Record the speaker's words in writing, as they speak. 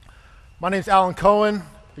My name's Alan Cohen.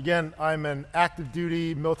 Again, I'm an active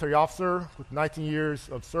duty military officer with 19 years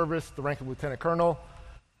of service, the rank of lieutenant colonel.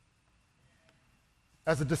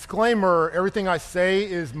 As a disclaimer, everything I say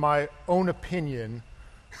is my own opinion.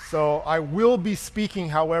 So I will be speaking,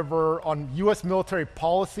 however, on U.S. military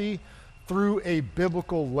policy through a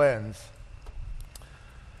biblical lens.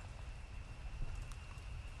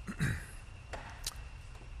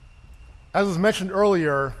 As was mentioned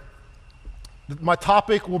earlier, my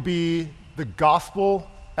topic will be the gospel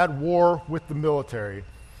at war with the military.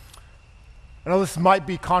 I know this might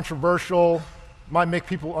be controversial, might make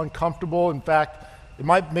people uncomfortable. In fact, it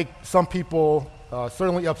might make some people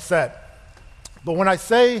certainly upset. But when I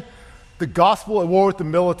say the gospel at war with the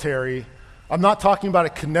military, I'm not talking about a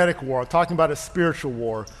kinetic war. I'm talking about a spiritual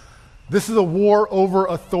war. This is a war over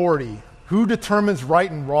authority. Who determines right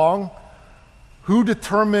and wrong? Who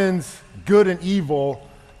determines good and evil?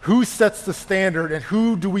 Who sets the standard, and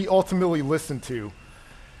who do we ultimately listen to?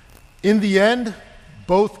 In the end,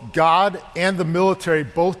 both God and the military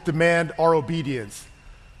both demand our obedience.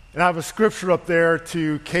 And I have a scripture up there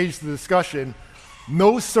to cage the discussion.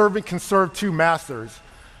 No servant can serve two masters,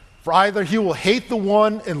 for either he will hate the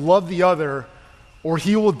one and love the other, or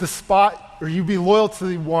he will despise, or you be loyal to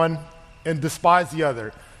the one and despise the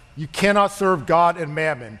other. You cannot serve God and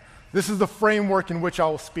mammon. This is the framework in which I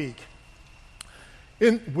will speak.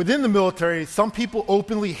 Within the military, some people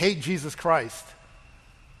openly hate Jesus Christ.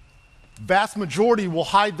 Vast majority will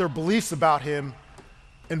hide their beliefs about him,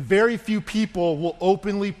 and very few people will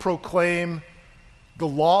openly proclaim the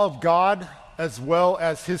law of God as well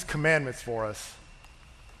as his commandments for us.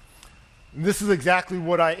 And this is exactly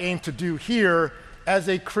what I aim to do here as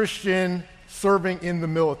a Christian serving in the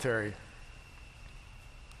military.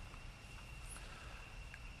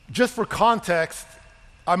 Just for context,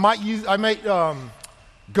 I might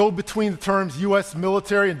go between the terms U.S.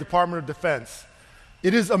 military and Department of Defense.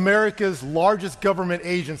 It is America's largest government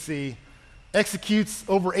agency, executes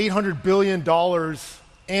over $800 billion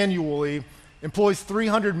annually, employs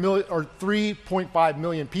 3.5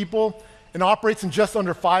 million people, and operates in just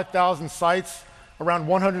under 5,000 sites around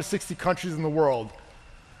 160 countries in the world.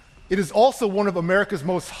 It is also one of America's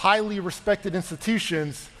most highly respected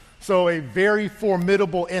institutions, so a very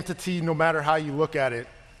formidable entity no matter how you look at it.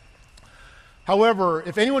 However,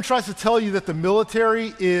 if anyone tries to tell you that the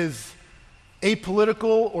military is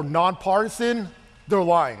apolitical or nonpartisan, they're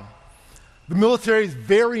lying. The military is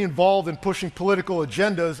very involved in pushing political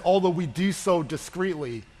agendas, although we do so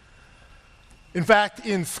discreetly. In fact,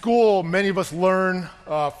 in school, many of us learn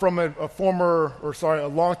from a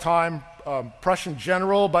long-time Prussian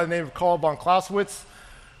general by the name of Karl von Clausewitz,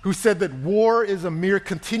 who said that war is a mere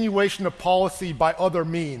continuation of policy by other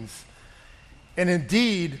means. And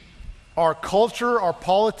indeed, our culture, our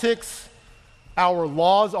politics, our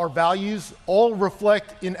laws, our values all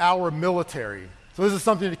reflect in our military. So this is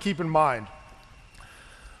something to keep in mind.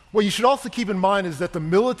 What you should also keep in mind is that the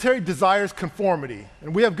military desires conformity,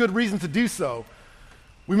 and we have good reason to do so.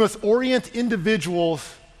 We must orient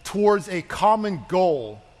individuals towards a common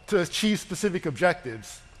goal to achieve specific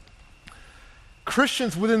objectives.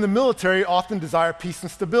 Christians within the military often desire peace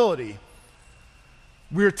and stability.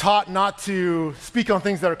 We are taught not to speak on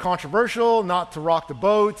things that are controversial, not to rock the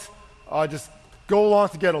boat, just go along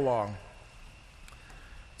to get along.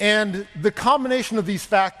 And the combination of these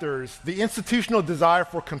factors, the institutional desire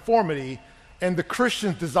for conformity and the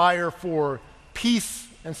Christian's desire for peace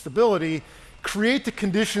and stability, create the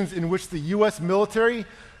conditions in which the U.S. military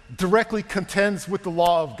directly contends with the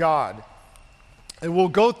law of God. And we'll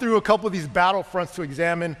go through a couple of these battlefronts to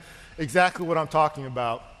examine exactly what I'm talking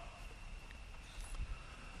about.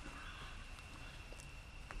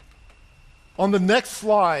 On the next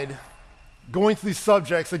slide, going through these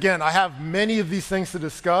subjects, again, I have many of these things to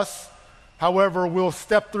discuss. However, we'll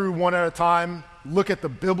step through one at a time, look at the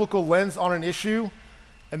biblical lens on an issue,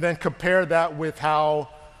 and then compare that with how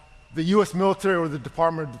the U.S. military or the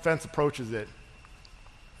Department of Defense approaches it.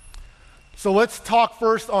 So let's talk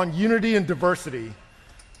first on unity and diversity.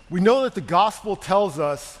 We know that the gospel tells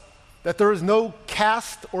us that there is no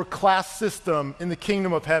caste or class system in the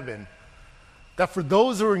kingdom of heaven. That for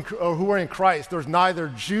those who are in Christ, there's neither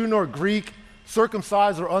Jew nor Greek,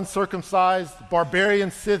 circumcised or uncircumcised, barbarian,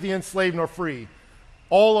 Scythian, slave nor free.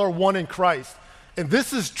 All are one in Christ. And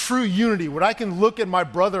this is true unity, when I can look at my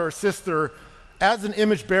brother or sister as an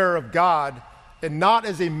image bearer of God and not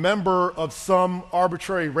as a member of some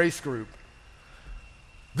arbitrary race group.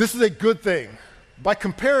 This is a good thing. By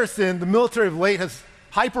comparison, the military of late has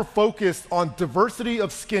hyper-focused on diversity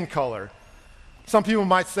of skin color. Some people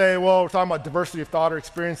might say, well, we're talking about diversity of thought or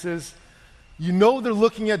experiences. You know they're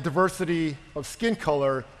looking at diversity of skin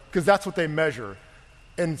color because that's what they measure.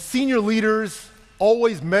 And senior leaders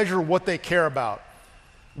always measure what they care about.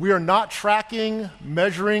 We are not tracking,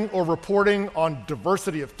 measuring, or reporting on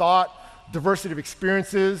diversity of thought, diversity of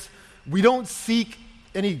experiences. We don't seek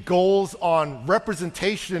any goals on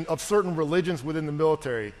representation of certain religions within the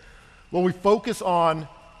military. What we focus on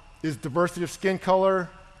is diversity of skin color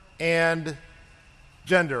and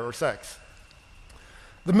gender or sex.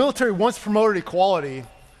 The military once promoted equality.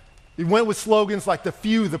 It went with slogans like the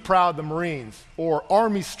few, the proud, the Marines, or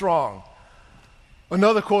Army strong.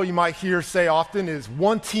 Another quote you might hear say often is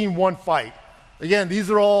one team, one fight. Again, these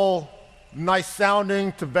are all nice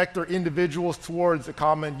sounding to vector individuals towards a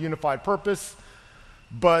common unified purpose,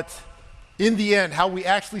 but in the end, how we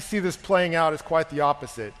actually see this playing out is quite the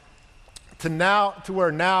opposite. To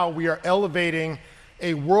where now we are elevating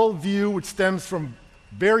a worldview which stems from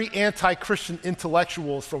very anti-Christian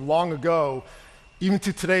intellectuals from long ago, even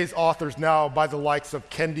to today's authors now by the likes of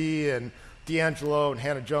Kendi and D'Angelo and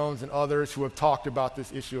Hannah Jones and others who have talked about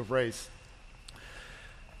this issue of race.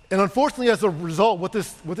 And unfortunately, as a result, what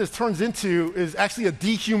this turns into is actually a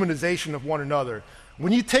dehumanization of one another.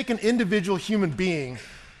 When you take an individual human being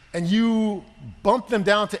and you bump them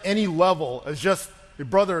down to any level as just a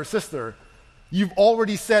brother or sister, you've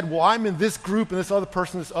already said, well, I'm in this group and this other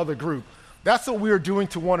person in this other group. That's what we are doing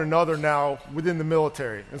to one another now within the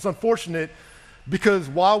military. And it's unfortunate because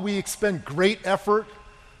while we expend great effort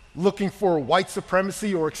looking for white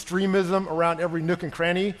supremacy or extremism around every nook and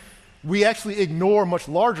cranny, we actually ignore much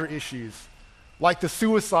larger issues like the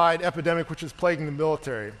suicide epidemic which is plaguing the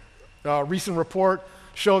military. A recent report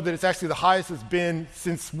showed that it's actually the highest it's been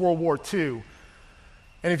since World War II.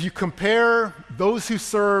 And if you compare those who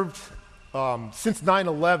served since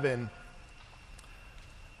 9/11,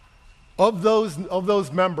 of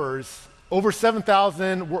those members, over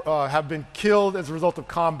 7,000 have been killed as a result of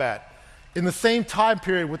combat. In the same time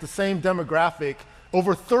period with the same demographic,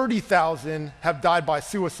 over 30,000 have died by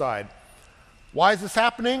suicide. Why is this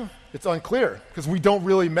happening? It's unclear because we don't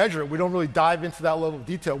really measure it. We don't really dive into that level of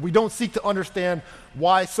detail. We don't seek to understand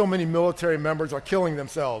why so many military members are killing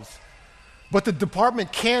themselves. But the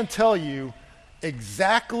department can tell you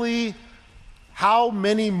exactly how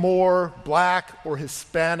many more black or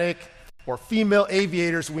Hispanic or female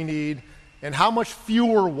aviators we need and how much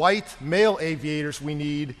fewer white male aviators we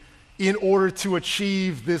need in order to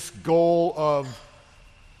achieve this goal of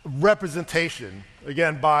representation,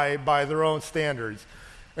 again, by their own standards.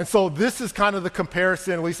 And so this is kind of the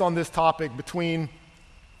comparison, at least on this topic, between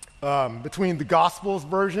the Gospels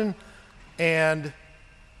version and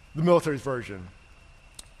the military's version.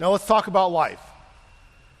 Now let's talk about life.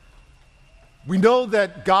 We know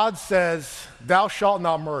that God says, thou shalt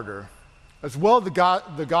not murder. As well,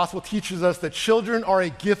 the gospel teaches us that children are a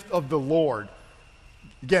gift of the Lord.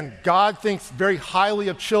 Again, God thinks very highly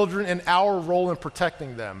of children and our role in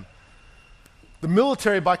protecting them. The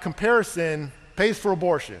military, by comparison, pays for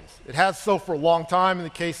abortions. It has so for a long time in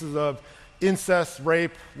the cases of incest,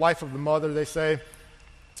 rape, life of the mother, they say.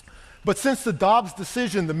 But since the Dobbs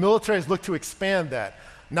decision, the military has looked to expand that,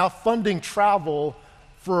 now funding travel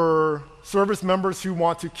for service members who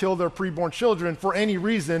want to kill their preborn children for any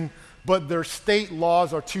reason, but their state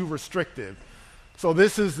laws are too restrictive. So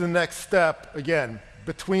this is the next step, again,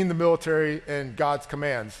 between the military and God's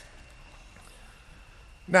commands.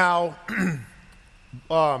 Now,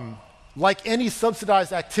 like any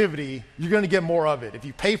subsidized activity, you're going to get more of it. If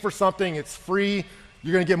you pay for something, it's free,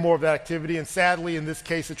 you're going to get more of that activity. And sadly, in this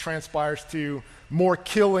case, it transpires to more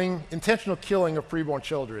killing, intentional killing of preborn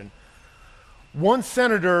children. One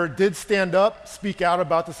senator did stand up, speak out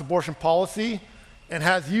about this abortion policy, and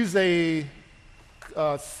has used a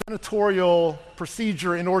senatorial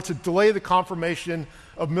procedure in order to delay the confirmation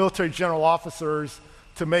of military general officers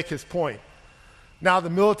to make his point. Now, the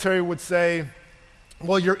military would say,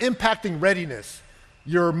 well, you're impacting readiness.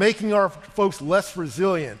 You're making our folks less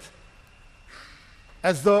resilient.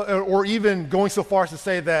 Or even going so far as to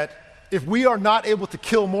say that if we are not able to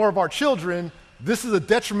kill more of our children, this is a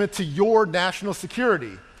detriment to your national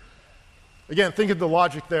security. Again, think of the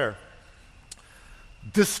logic there.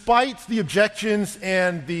 Despite the objections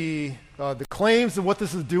and the claims of what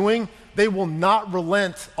this is doing, they will not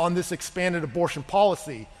relent on this expanded abortion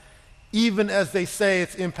policy, even as they say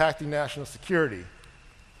it's impacting national security.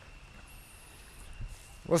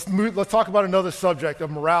 Let's talk about another subject of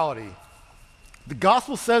morality. The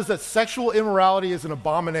gospel says that sexual immorality is an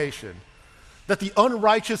abomination, that the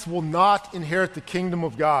unrighteous will not inherit the kingdom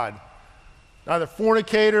of God. Neither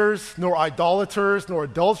fornicators, nor idolaters, nor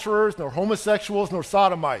adulterers, nor homosexuals, nor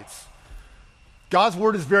sodomites. God's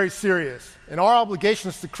word is very serious, and our obligation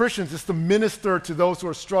as Christians is to minister to those who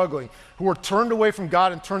are struggling, who are turned away from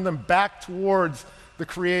God, and turn them back towards the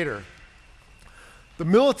Creator. The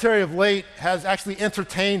military of late has actually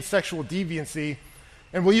entertained sexual deviancy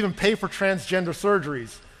and will even pay for transgender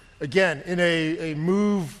surgeries. Again, in a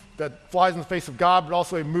move that flies in the face of God, but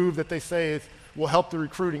also a move that they say will help the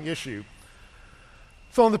recruiting issue.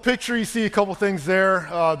 So in the picture, you see a couple things there.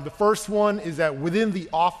 The first one is that within the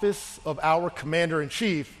office of our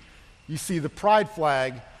commander-in-chief, you see the pride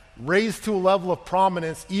flag raised to a level of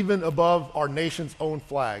prominence even above our nation's own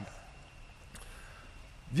flag.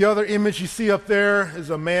 The other image you see up there is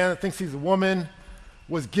a man that thinks he's a woman,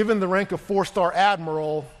 was given the rank of 4-star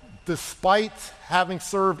admiral despite having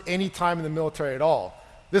served any time in the military at all.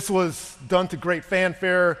 This was done to great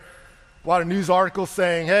fanfare. A lot of news articles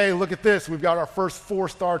saying, hey, look at this, we've got our first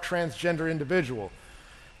 4-star transgender individual.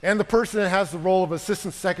 And the person has the role of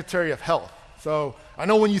Assistant Secretary of Health. So I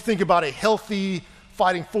know when you think about a healthy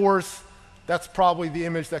fighting force, that's probably the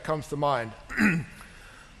image that comes to mind.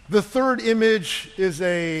 The third image is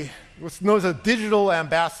what's known as a digital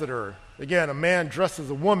ambassador. Again, a man dressed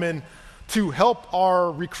as a woman to help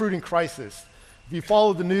our recruiting crisis. If you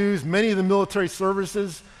follow the news, many of the military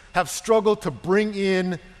services have struggled to bring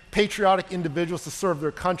in patriotic individuals to serve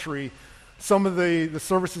their country. Some of the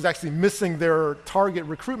services actually missing their target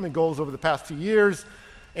recruitment goals over the past 2 years,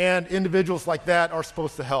 and individuals like that are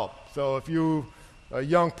supposed to help. So if you're a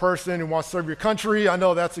young person who wants to serve your country, I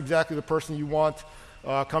know that's exactly the person you want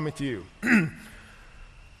coming to you.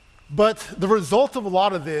 But the result of a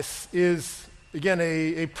lot of this is, again,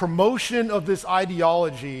 a promotion of this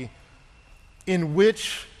ideology in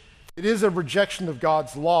which it is a rejection of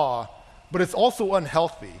God's law, but it's also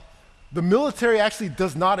unhealthy. The military actually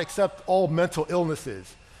does not accept all mental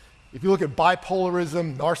illnesses. If you look at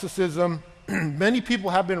bipolarism, narcissism, many people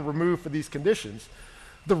have been removed for these conditions.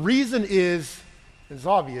 The reason is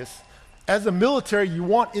obvious. As a military, you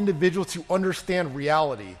want individuals to understand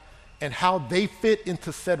reality and how they fit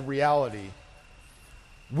into said reality.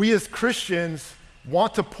 We as Christians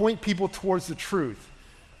want to point people towards the truth.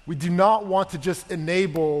 We do not want to just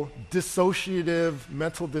enable dissociative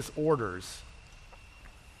mental disorders.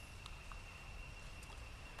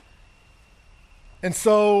 And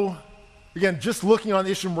so, again, just looking on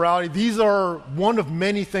the issue of morality, these are one of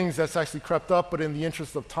many things that's actually crept up, but in the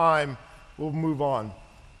interest of time, we'll move on.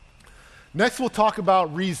 Next, we'll talk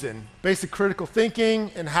about reason, basic critical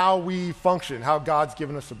thinking, and how we function, how God's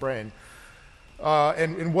given us a brain,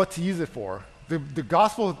 and what to use it for. The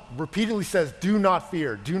gospel repeatedly says, do not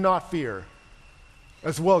fear, do not fear.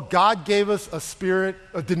 As well, God gave us a spirit,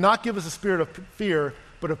 did not give us a spirit of fear,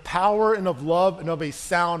 but of power and of love and of a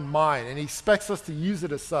sound mind, and he expects us to use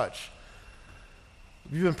it as such.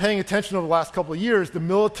 If you've been paying attention over the last couple of years, the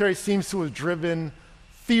military seems to have driven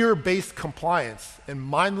fear-based compliance and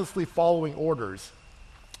mindlessly following orders.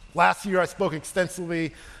 Last year, I spoke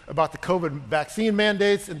extensively about the COVID vaccine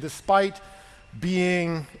mandates, and despite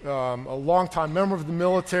being a longtime member of the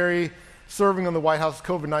military, serving on the White House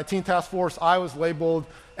COVID-19 task force, I was labeled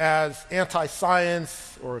as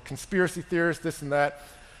anti-science or a conspiracy theorist, this and that.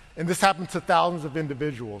 And this happened to thousands of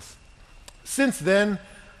individuals. Since then,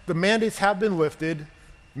 the mandates have been lifted.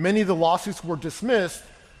 Many of the lawsuits were dismissed,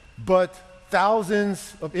 but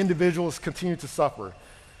thousands of individuals continue to suffer.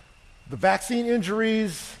 The vaccine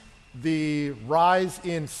injuries, the rise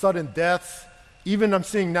in sudden deaths, even I'm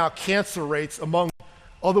seeing now cancer rates among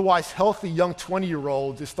otherwise healthy young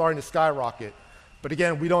 20-year-olds is starting to skyrocket. But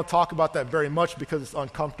again, we don't talk about that very much because it's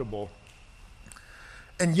uncomfortable.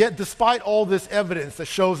 And yet, despite all this evidence that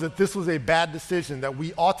shows that this was a bad decision, that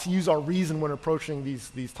we ought to use our reason when approaching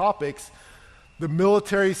these topics, the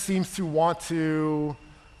military seems to want to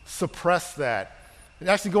suppress that. And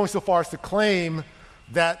actually going so far as to claim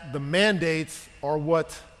that the mandates are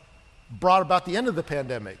what brought about the end of the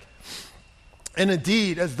pandemic. And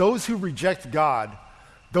indeed, as those who reject God,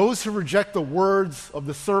 those who reject the words of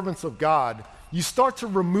the servants of God, you start to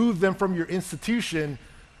remove them from your institution,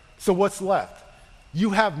 so what's left?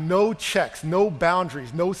 You have no checks, no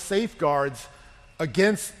boundaries, no safeguards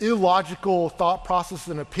against illogical thought processes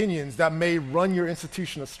and opinions that may run your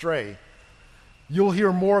institution astray. You'll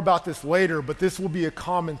hear more about this later, but this will be a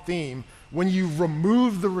common theme. When you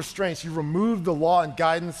remove the restraints, you remove the law and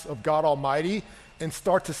guidance of God Almighty and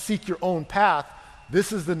start to seek your own path,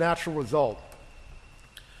 this is the natural result.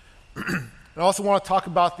 I also want to talk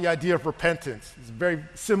about the idea of repentance. It's a very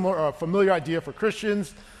familiar idea for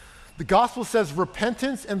Christians. The gospel says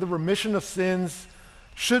repentance and the remission of sins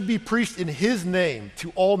should be preached in his name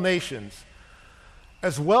to all nations.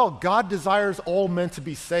 As well, God desires all men to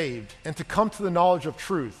be saved and to come to the knowledge of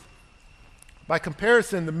truth. By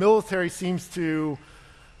comparison, the military seems to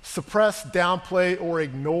suppress, downplay, or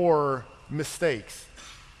ignore mistakes.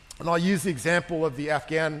 And I'll use the example of the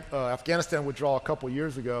Afghanistan withdrawal a couple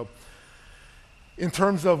years ago. In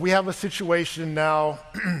terms of, we have a situation now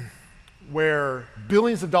where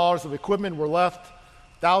billions of dollars of equipment were left,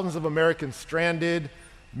 thousands of Americans stranded,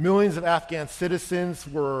 millions of Afghan citizens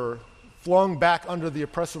were flung back under the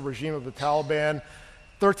oppressive regime of the Taliban,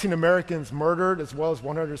 13 Americans murdered, as well as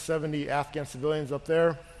 170 Afghan civilians up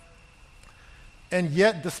there. And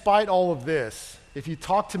yet, despite all of this, if you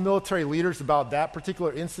talk to military leaders about that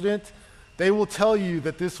particular incident, they will tell you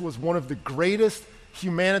that this was one of the greatest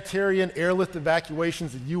humanitarian airlift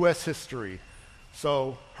evacuations in U.S. history.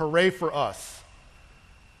 So, hooray for us.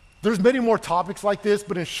 There's many more topics like this,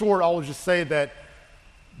 but in short, I will just say that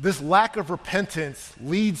this lack of repentance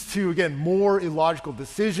leads to, again, more illogical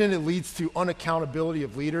decision. It leads to unaccountability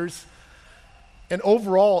of leaders. And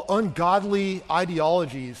overall, ungodly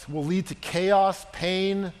ideologies will lead to chaos,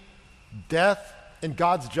 pain, death, and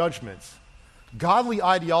God's judgments. Godly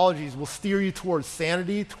ideologies will steer you towards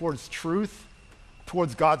sanity, towards truth,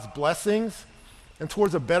 towards God's blessings, and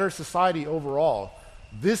towards a better society overall.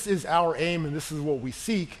 This is our aim, and this is what we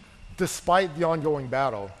seek, despite the ongoing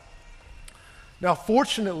battle. Now,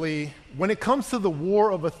 fortunately, when it comes to the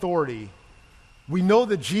war of authority, we know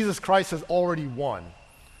that Jesus Christ has already won.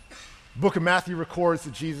 The book of Matthew records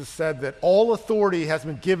that Jesus said that all authority has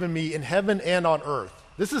been given me in heaven and on earth.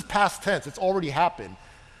 This is past tense. It's already happened.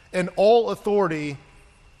 And all authority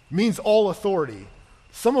means all authority,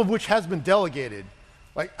 some of which has been delegated.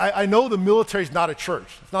 Like, I know the military is not a church.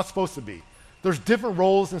 It's not supposed to be. There's different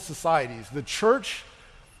roles in societies. The church,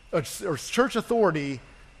 or church authority,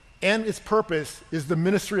 and its purpose is the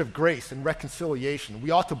ministry of grace and reconciliation.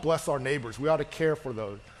 We ought to bless our neighbors. We ought to care for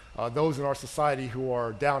those in our society who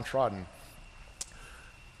are downtrodden.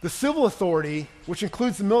 The civil authority, which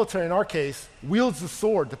includes the military in our case, wields the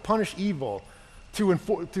sword to punish evil, to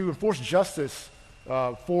enforce justice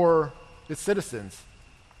for its citizens.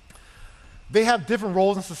 They have different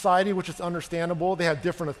roles in society, which is understandable. They have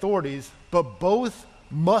different authorities, but both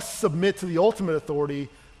must submit to the ultimate authority,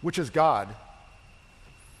 which is God.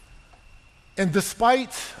 And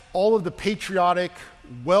despite all of the patriotic,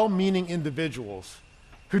 well-meaning individuals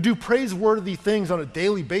who do praiseworthy things on a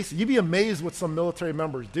daily basis, you'd be amazed what some military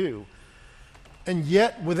members do. And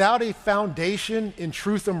yet, without a foundation in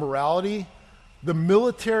truth and morality, the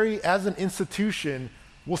military as an institution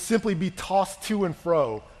will simply be tossed to and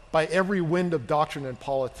fro by every wind of doctrine and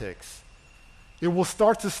politics. It will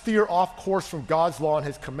start to steer off course from God's law and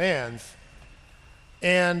his commands.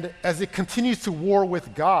 And as it continues to war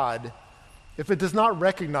with God, if it does not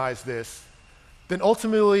recognize this, then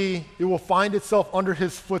ultimately it will find itself under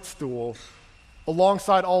his footstool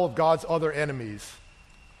alongside all of God's other enemies.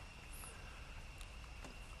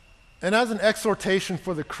 And as an exhortation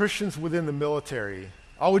for the Christians within the military,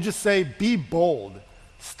 I would just say, be bold.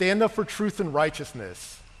 Stand up for truth and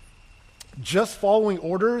righteousness. Just following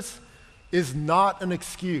orders is not an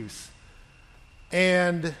excuse.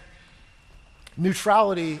 And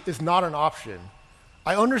neutrality is not an option.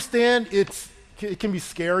 I understand it can be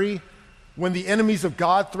scary when the enemies of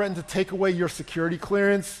God threaten to take away your security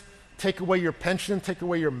clearance, take away your pension, take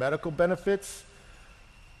away your medical benefits.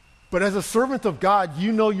 But as a servant of God,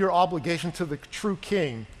 you know your obligation to the true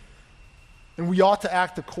King, and we ought to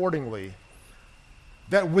act accordingly.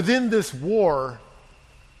 That within this war,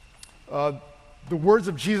 the words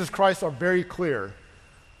of Jesus Christ are very clear.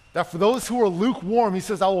 That for those who are lukewarm, he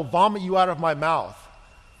says, I will vomit you out of my mouth.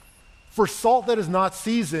 For salt that is not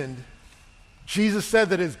seasoned, Jesus said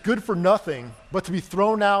that it is good for nothing but to be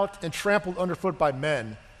thrown out and trampled underfoot by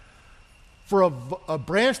men. For a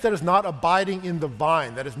branch that is not abiding in the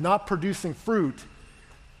vine, that is not producing fruit,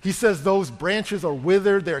 he says those branches are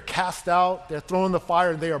withered, they're cast out, they're thrown in the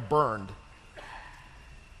fire, and they are burned.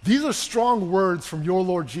 These are strong words from your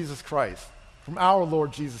Lord Jesus Christ, from our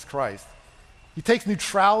Lord Jesus Christ. He takes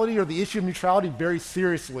neutrality, or the issue of neutrality, very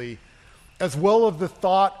seriously, as well as the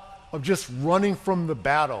thought of just running from the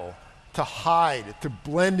battle, to hide, to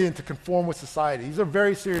blend in, to conform with society. These are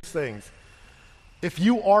very serious things. If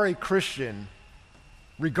you are a Christian,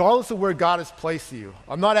 regardless of where God has placed you,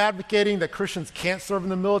 I'm not advocating that Christians can't serve in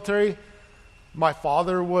the military. My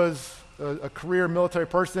father was a career military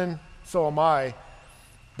person, so am I.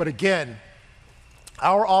 But again,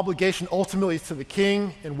 our obligation ultimately is to the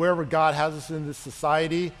King, and wherever God has us in this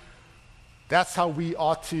society, that's how we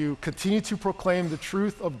ought to continue to proclaim the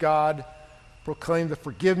truth of God, proclaim the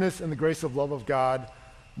forgiveness and the grace of love of God,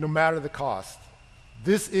 no matter the cost.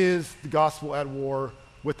 This is the gospel at war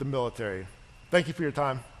with the military. Thank you for your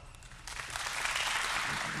time.